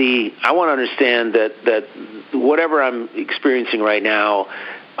to understand that whatever I'm experiencing right now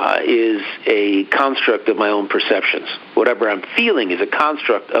is a construct of my own perceptions. Whatever I'm feeling is a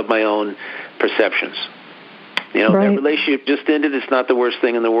construct of my own perceptions. That relationship just ended. It's not the worst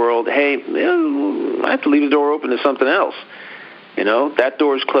thing in the world. Hey, I have to leave the door open to something else. That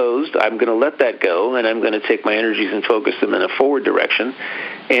door's closed. I'm going to let that go, and I'm going to take my energies and focus them in a forward direction.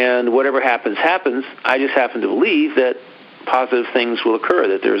 And whatever happens, happens. I just happen to believe that positive things will occur,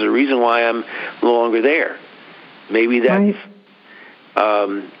 that there's a reason why I'm no longer there. Maybe that's,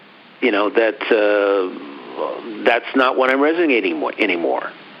 that's not what I'm resonating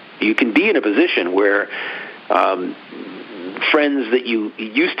anymore. You can be in a position where friends that you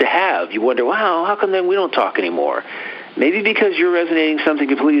used to have, you wonder, wow, how come then we don't talk anymore? Maybe because you're resonating something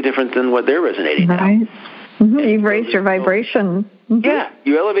completely different than what they're resonating now. You've raised your vibration. Yeah,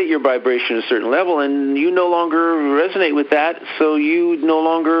 you elevate your vibration to a certain level, and you no longer resonate with that, so you no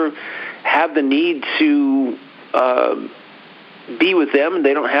longer have the need to be with them, and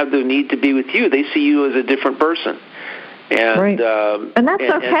they don't have the need to be with you. They see you as a different person. And, and that's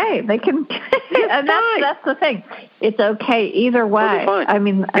okay. They can, and that's the thing. It's okay either way. I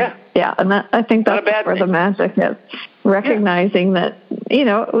mean, and I think that's where the magic is. Recognizing that,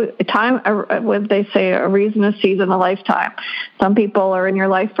 time, what they say, a reason, a season, a lifetime. Some people are in your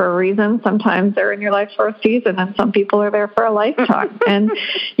life for a reason. Sometimes they're in your life for a season, and some people are there for a lifetime. And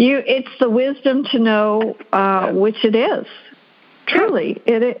it's the wisdom to know which it is. Truly,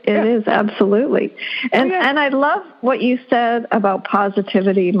 it is, absolutely. And I love what you said about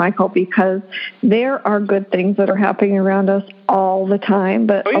positivity, Michael, because there are good things that are happening around us all the time,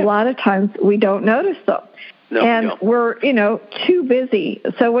 but a lot of times we don't notice them. We're, too busy.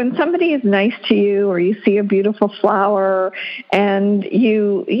 So when somebody is nice to you, or you see a beautiful flower, and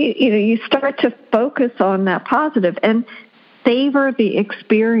you start to focus on that positive and savor the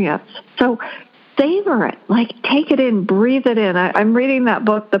experience. So savor it, take it in, breathe it in. I'm reading that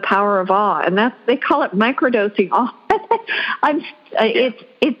book, The Power of Awe, and they call it microdosing awe.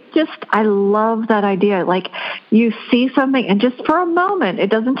 It's just, I love that idea. You see something, and just for a moment, it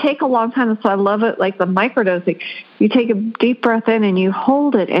doesn't take a long time, so I love it, like the microdosing. You take a deep breath in, and you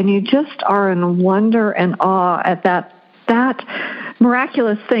hold it, and you just are in wonder and awe at that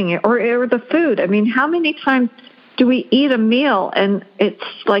miraculous thing, or the food. I mean, how many times do we eat a meal and it's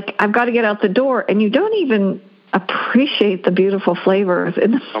like, I've got to get out the door, and you don't even appreciate the beautiful flavors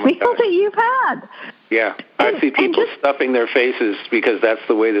in the meal that you've had? Yeah, I see people stuffing their faces because that's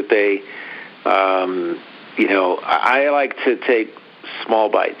the way that they, I like to take small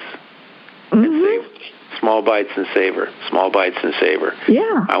bites and savor. Small bites and savor. Small bites and savor.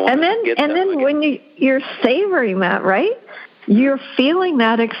 Yeah, and then when you're savoring that, right? You're feeling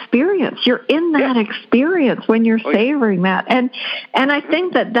that experience. You're in that experience when you're savoring that. And I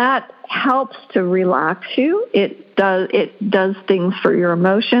think that helps to relax you. It does things for your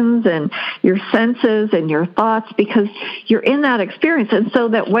emotions and your senses and your thoughts, because you're in that experience. And so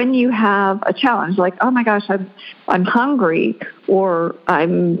that when you have a challenge, like, oh my gosh, I'm hungry, or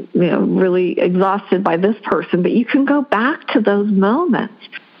I'm really exhausted by this person, but you can go back to those moments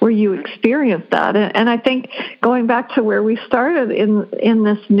where you experience that. And I think going back to where we started in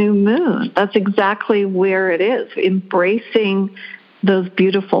this new moon, that's exactly where it is, embracing those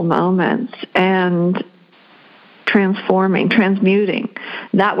beautiful moments and transmuting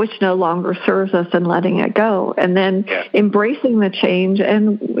that which no longer serves us and letting it go, and then embracing the change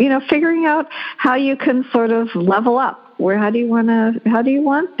and, figuring out how you can sort of level up. How do you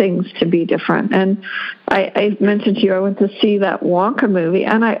want things to be different? And I mentioned to you, I went to see that Wonka movie,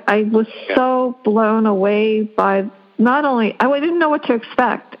 and I was so blown away by not only, I didn't know what to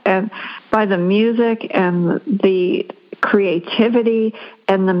expect, and by the music and the creativity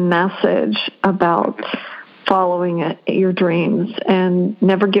and the message about following your dreams and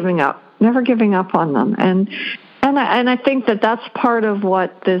never giving up on them. And I think that that's part of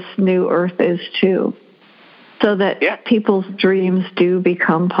what this new earth is too, so that people's dreams do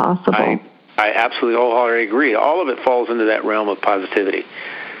become possible. I absolutely wholeheartedly agree. All of it falls into that realm of positivity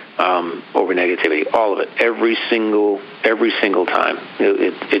over negativity. All of it, every single time.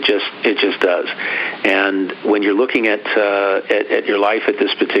 It just does. And when you're looking at your life at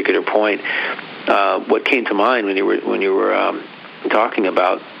this particular point, what came to mind when you were talking a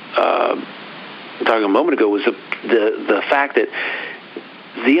moment ago was the fact that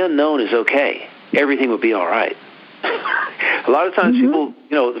the unknown is okay. Everything will be all right. A lot of times people,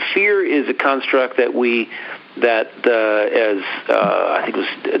 fear is a construct that as I think it was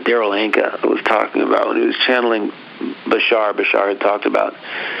Daryl Anka was talking about when he was channeling Bashar. Bashar had talked about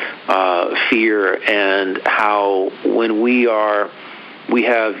fear and how when we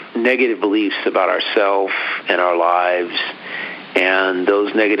have negative beliefs about ourselves and our lives, and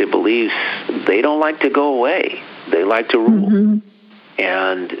those negative beliefs, they don't like to go away. They like to rule.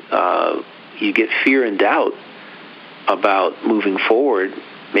 And you get fear and doubt about moving forward,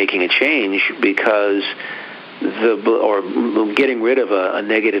 making a change, because or getting rid of a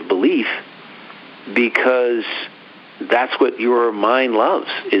negative belief, because that's what your mind loves,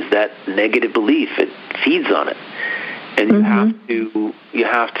 is that negative belief. It feeds on it. And you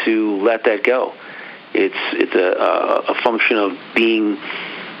have to let that go. It's a function of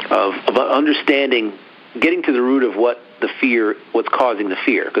of understanding, getting to the root of what's causing the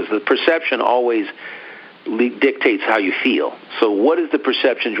fear, because the perception always dictates how you feel. So what is the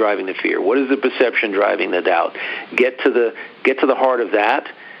perception driving the fear? What is the perception driving the doubt? Get to the heart of that,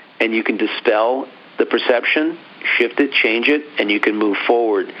 and you can dispel the perception, shift it, change it, and you can move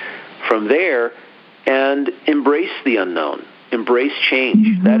forward from there and embrace the unknown, embrace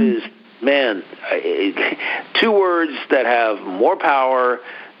change. That is, two words that have more power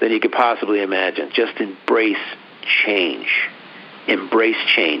than you could possibly imagine. Just embrace change. Embrace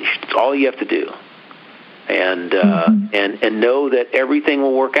change. It's all you have to do. And know that everything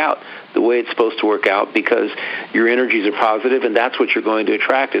will work out the way it's supposed to work out, because your energies are positive, and that's what you're going to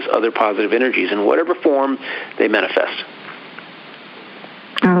attract, is other positive energies in whatever form they manifest.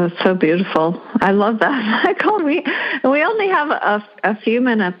 Oh, that's so beautiful. I love that. We only have a few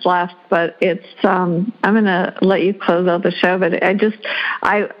minutes left, but it's I'm going to let you close out the show. But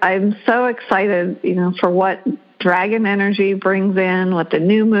I'm so excited, for what dragon energy brings in, what the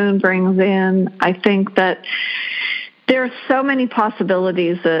new moon brings in. I think that there's so many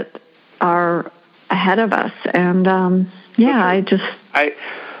possibilities that are ahead of us, and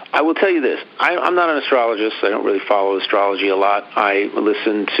I will tell you this. I'm not an astrologist. I don't really follow astrology a lot. I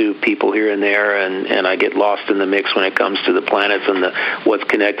listen to people here and there, and I get lost in the mix when it comes to the planets and what's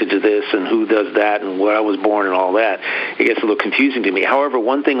connected to this and who does that and where I was born and all that. It gets a little confusing to me. However,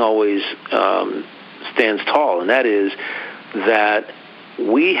 one thing always stands tall, and that is that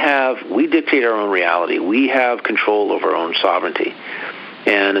we dictate our own reality. We have control over our own sovereignty.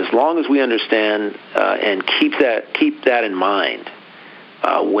 And as long as we understand and keep that in mind,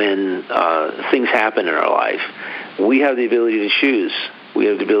 when things happen in our life, we have the ability to choose. We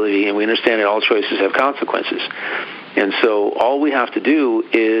have the ability, and we understand that all choices have consequences. And so all we have to do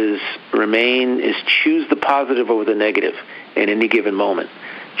is choose the positive over the negative in any given moment.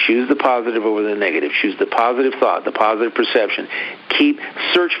 Choose the positive over the negative. Choose the positive thought, the positive perception.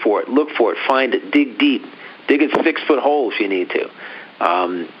 Search for it, look for it, find it, dig deep. Dig a 6-foot hole if you need to.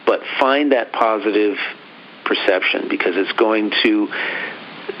 But find that positive perception, because it's going to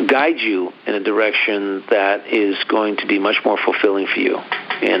guide you in a direction that is going to be much more fulfilling for you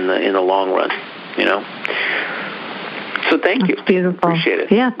in the long run. So thank you. That's beautiful. Appreciate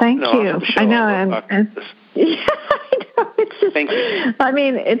it. Yeah, thank you. I know, and yeah, I know. It's just, thank you. I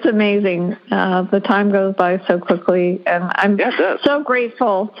mean, it's amazing. The time goes by so quickly, and I'm so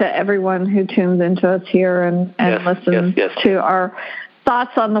grateful to everyone who tunes into us here and listens to our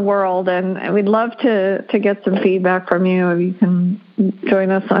thoughts on the world, and we'd love to get some feedback from you. You can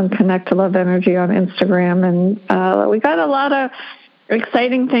join us on Connect to Love Energy on Instagram. And we got a lot of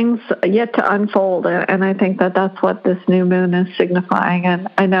exciting things yet to unfold, and I think that that's what this new moon is signifying. And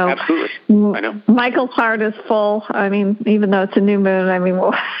I know, absolutely, I know Michael's heart is full. I mean, even though it's a new moon, I mean,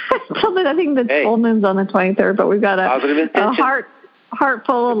 I think the full moon's on the 23rd, but we've got a heart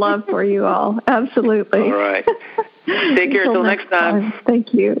full of love for you all. Absolutely. All right. Take care until next time.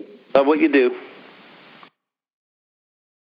 Thank you. Love what you do.